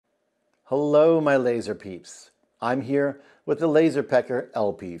Hello, my laser peeps. I'm here with the Laser Pecker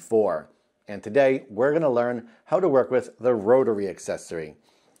LP4, and today we're going to learn how to work with the Rotary accessory.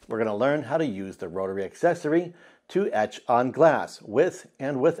 We're going to learn how to use the Rotary accessory to etch on glass with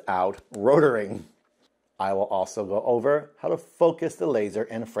and without rotoring. I will also go over how to focus the laser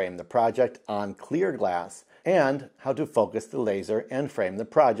and frame the project on clear glass and how to focus the laser and frame the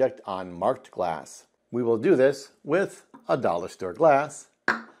project on marked glass. We will do this with a dollar store glass,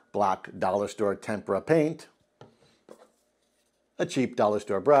 black dollar store tempera paint, a cheap dollar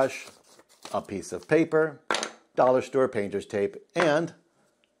store brush, a piece of paper, dollar store painter's tape, and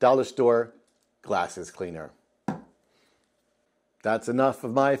dollar store glasses cleaner. That's enough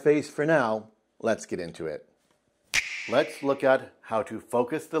of my face for now. Let's get into it. Let's look at how to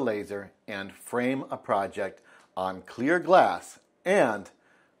focus the laser and frame a project on clear glass and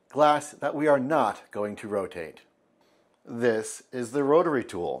glass that we are not going to rotate. This is the rotary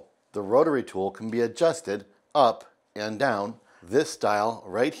tool. The rotary tool can be adjusted up and down. This style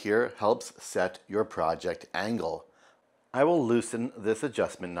right here helps set your project angle. I will loosen this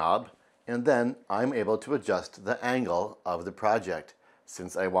adjustment knob and then I'm able to adjust the angle of the project.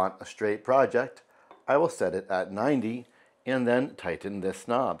 Since I want a straight project, I will set it at 90 and then tighten this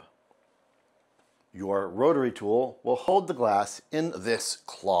knob. Your rotary tool will hold the glass in this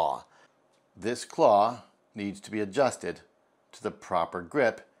claw. This claw needs to be adjusted to the proper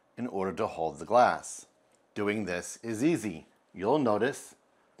grip in order to hold the glass. Doing this is easy. You'll notice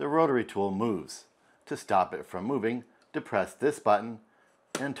the rotary tool moves. To stop it from moving, depress this button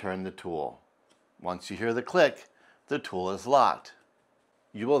and turn the tool. Once you hear the click, the tool is locked.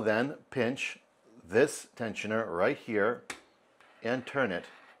 You will then pinch this tensioner right here and turn it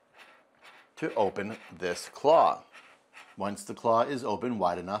to open this claw. Once the claw is open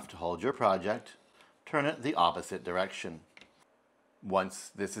wide enough to hold your project, turn it the opposite direction.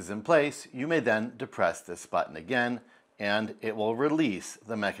 Once this is in place, you may then depress this button again and it will release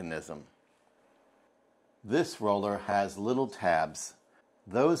the mechanism. This roller has little tabs.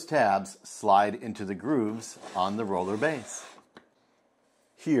 Those tabs slide into the grooves on the roller base.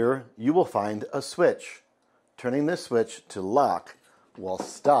 Here you will find a switch. Turning this switch to lock will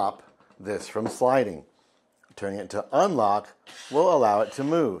stop this from sliding. Turning it to unlock will allow it to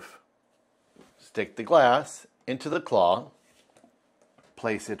move. Stick the glass into the claw,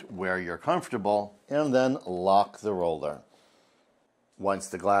 place it where you're comfortable, and then lock the roller. Once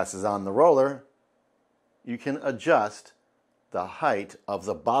the glass is on the roller, you can adjust the height of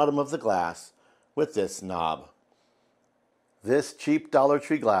the bottom of the glass with this knob. This cheap Dollar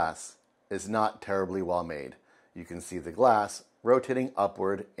Tree glass is not terribly well made. You can see the glass rotating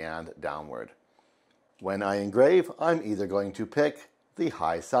upward and downward. When I engrave, I'm either going to pick the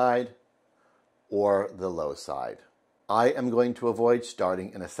high side or the low side. I am going to avoid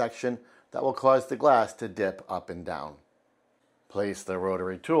starting in a section that will cause the glass to dip up and down. Place the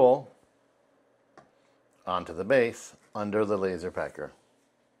rotary tool onto the base under the laser pecker.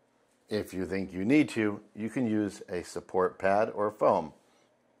 If you think you need to, you can use a support pad or foam.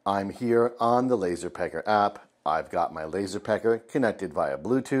 I'm here on the Laser Pecker app. I've got my laser pecker connected via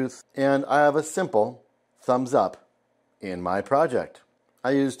Bluetooth, and I have a simple thumbs up in my project.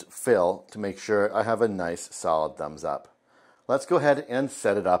 I used fill to make sure I have a nice solid thumbs up. Let's go ahead and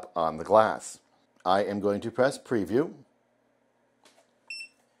set it up on the glass. I am going to press preview,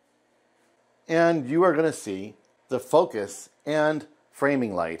 and you are going to see the focus and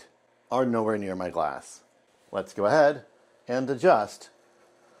framing light are nowhere near my glass. Let's go ahead and adjust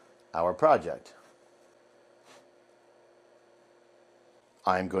our project.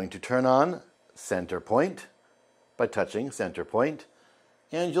 I'm going to turn on center point by touching center point,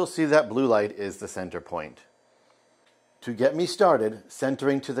 and you'll see that blue light is the center point. To get me started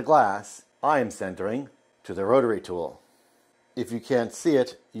centering to the glass, I am centering to the rotary tool. If you can't see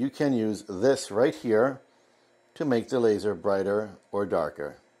it, you can use this right here to make the laser brighter or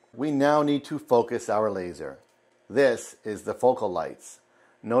darker. We now need to focus our laser. This is the focal lights.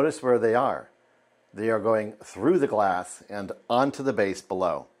 Notice where they are. They are going through the glass and onto the base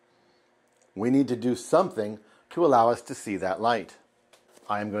below. We need to do something to allow us to see that light.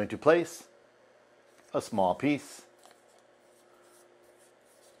 I am going to place a small piece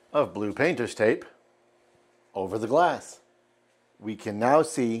of blue painter's tape over the glass. We can now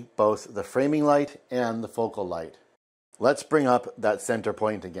see both the framing light and the focal light. Let's bring up that center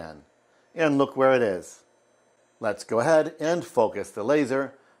point again and look where it is. Let's go ahead and focus the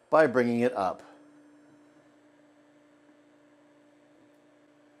laser by bringing it up.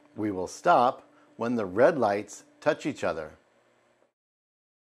 We will stop when the red lights touch each other.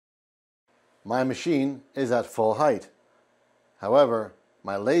 My machine is at full height. However,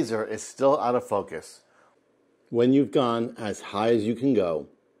 My laser is still out of focus. When you've gone as high as you can go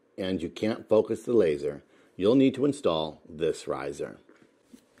and you can't focus the laser, you'll need to install this riser.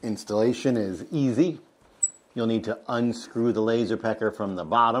 Installation is easy. You'll need to unscrew the laser pecker from the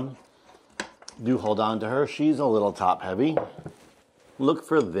bottom. Do hold on to her, she's a little top heavy. Look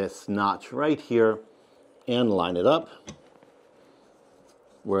for this notch right here and line it up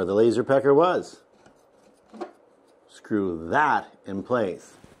where the laser pecker was. Screw that in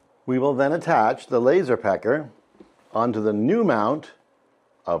place. We will then attach the laser pecker onto the new mount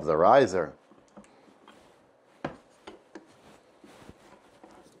of the riser.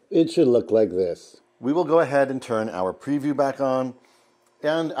 It should look like this. We will go ahead and turn our preview back on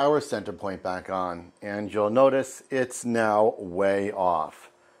and our center point back on, and you'll notice it's now way off.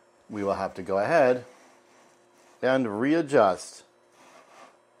 We will have to go ahead and readjust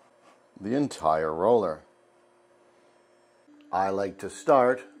the entire roller. I like to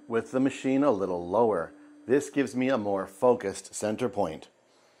start with the machine a little lower. This gives me a more focused center point.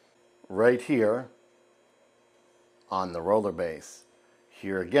 Right here on the roller base.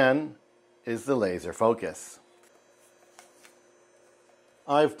 Here again is the laser focus.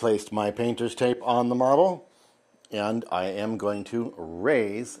 I've placed my painter's tape on the model, and I am going to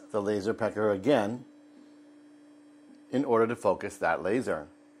raise the laser pecker again in order to focus that laser.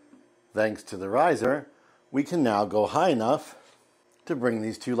 Thanks to the riser, we can now go high enough to bring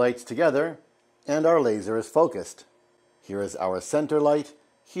these two lights together, and our laser is focused. Here is our center light,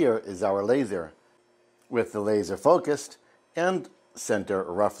 here is our laser. With the laser focused and center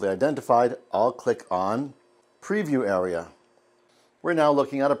roughly identified, I'll click on Preview Area. We're now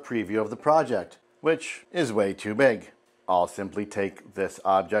looking at a preview of the project, which is way too big. I'll simply take this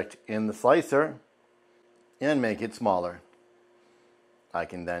object in the slicer and make it smaller. I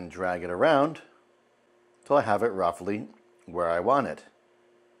can then drag it around till I have it roughly where I want it.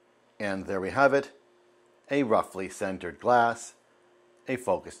 And there we have it, a roughly centered glass, a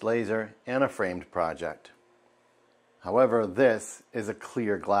focused laser, and a framed project. However, this is a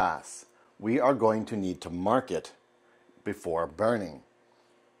clear glass. We are going to need to mark it before burning.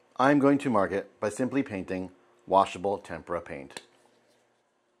 I'm going to mark it by simply painting washable tempera paint.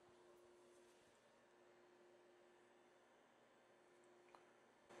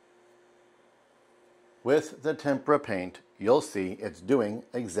 With the tempera paint, you'll see it's doing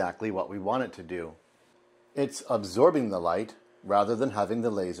exactly what we want it to do. It's absorbing the light rather than having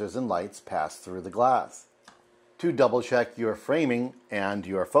the lasers and lights pass through the glass. To double check your framing and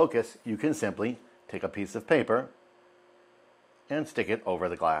your focus, you can simply take a piece of paper and stick it over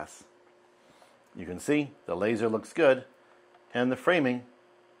the glass. You can see the laser looks good and the framing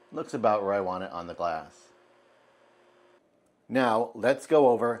looks about where I want it on the glass. Now let's go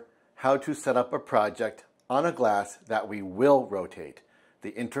over how to set up a project on a glass that we will rotate.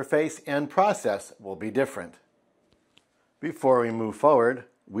 The interface and process will be different. Before we move forward,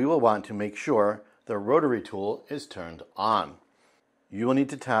 we will want to make sure the rotary tool is turned on. You will need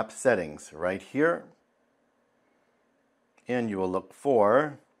to tap Settings right here, and you will look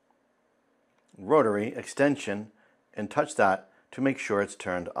for Rotary Extension and touch that to make sure it's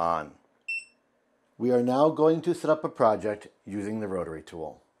turned on. We are now going to set up a project using the rotary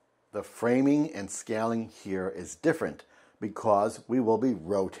tool. The framing and scaling here is different because we will be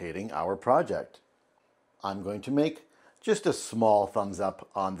rotating our project. I'm going to make just a small thumbs up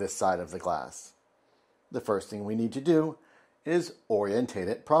on this side of the glass. The first thing we need to do is orientate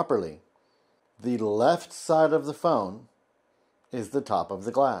it properly. The left side of the phone is the top of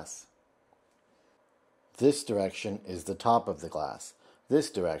the glass. This direction is the top of the glass. This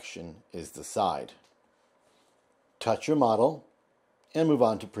direction is the side. Touch your model and move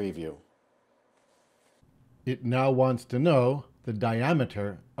on to preview. It now wants to know the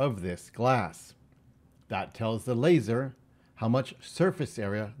diameter of this glass. That tells the laser how much surface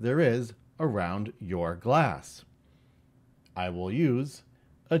area there is around your glass. I will use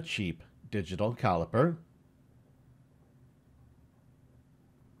a cheap digital caliper.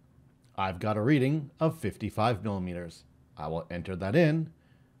 I've got a reading of 55 millimeters. I will enter that in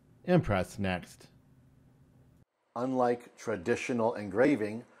and press Next. Unlike traditional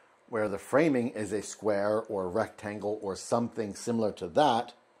engraving, where the framing is a square or rectangle or something similar to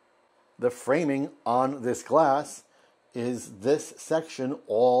that, the framing on this glass is this section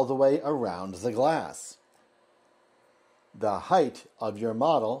all the way around the glass. The height of your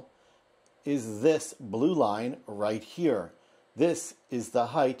model is this blue line right here. This is the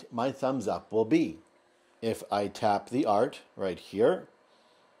height my thumbs up will be. If I tap the art right here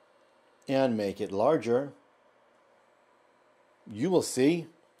and make it larger, you will see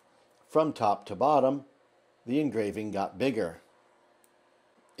from top to bottom the engraving got bigger.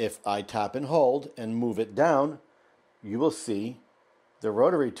 If I tap and hold and move it down, you will see the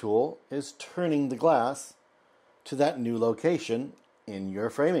rotary tool is turning the glass to that new location in your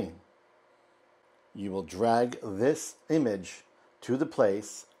framing. You will drag this image to the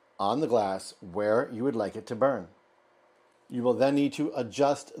place on the glass where you would like it to burn. You will then need to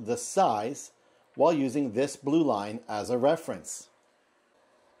adjust the size while using this blue line as a reference.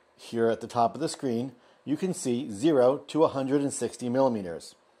 Here at the top of the screen, you can see 0 to 160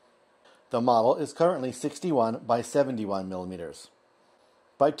 millimeters. The model is currently 61 by 71 millimeters.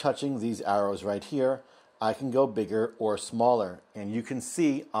 By touching these arrows right here, I can go bigger or smaller, and you can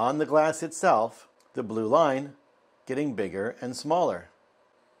see on the glass itself the blue line getting bigger and smaller.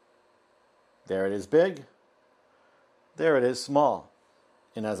 There it is big, there it is small.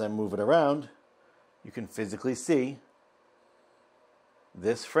 And as I move it around, you can physically see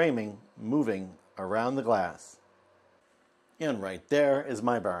this framing moving around the glass. And right there is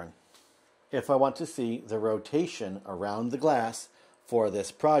my burn. If I want to see the rotation around the glass for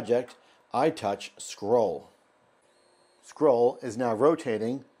this project, I touch Scroll. Scroll is now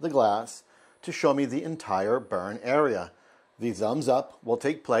rotating the glass to show me the entire burn area. The thumbs up will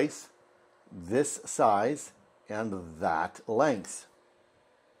take place this size and that length.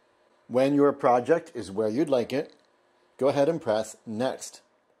 When your project is where you'd like it, go ahead and press Next.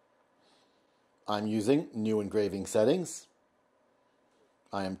 I'm using New Engraving Settings.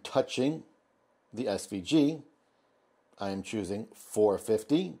 I am touching the SVG. I am choosing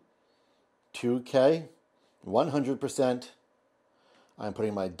 450, 2K, 100%. I'm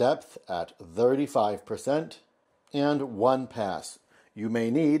putting my depth at 35% and 1 pass. You may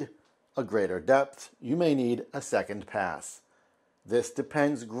need a greater depth. You may need a second pass. This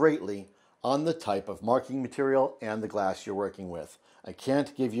depends greatly on the type of marking material and the glass you're working with. I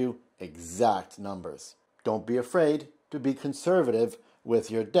can't give you exact numbers. Don't be afraid to be conservative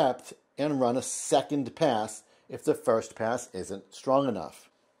with your depth and run a second pass if the first pass isn't strong enough.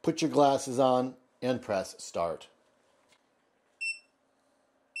 Put your glasses on and press Start.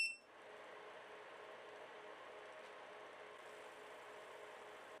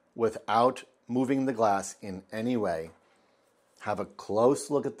 Without moving the glass in any way, have a close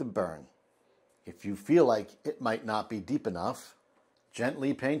look at the burn. If you feel like it might not be deep enough,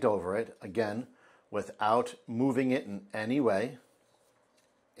 gently paint over it, again, without moving it in any way,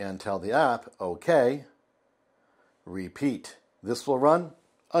 and tell the app, OK, repeat. This will run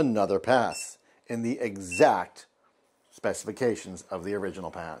another pass in the exact specifications of the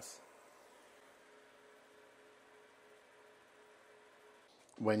original pass.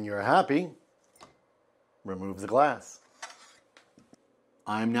 When you're happy, remove the glass.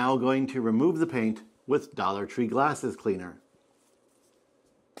 I'm now going to remove the paint with Dollar Tree Glasses Cleaner.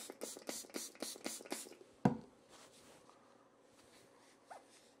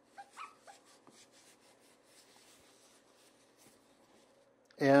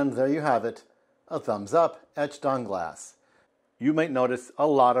 And there you have it, a thumbs up etched on glass. You might notice a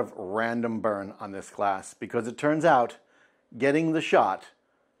lot of random burn on this glass because it turns out getting the shot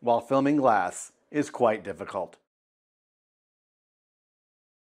while filming glass is quite difficult.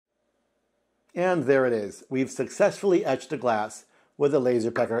 And there it is. We've successfully etched a glass with a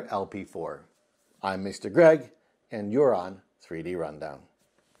Laser Pecker LP4. I'm Mr. Greg, and you're on 3D Rundown.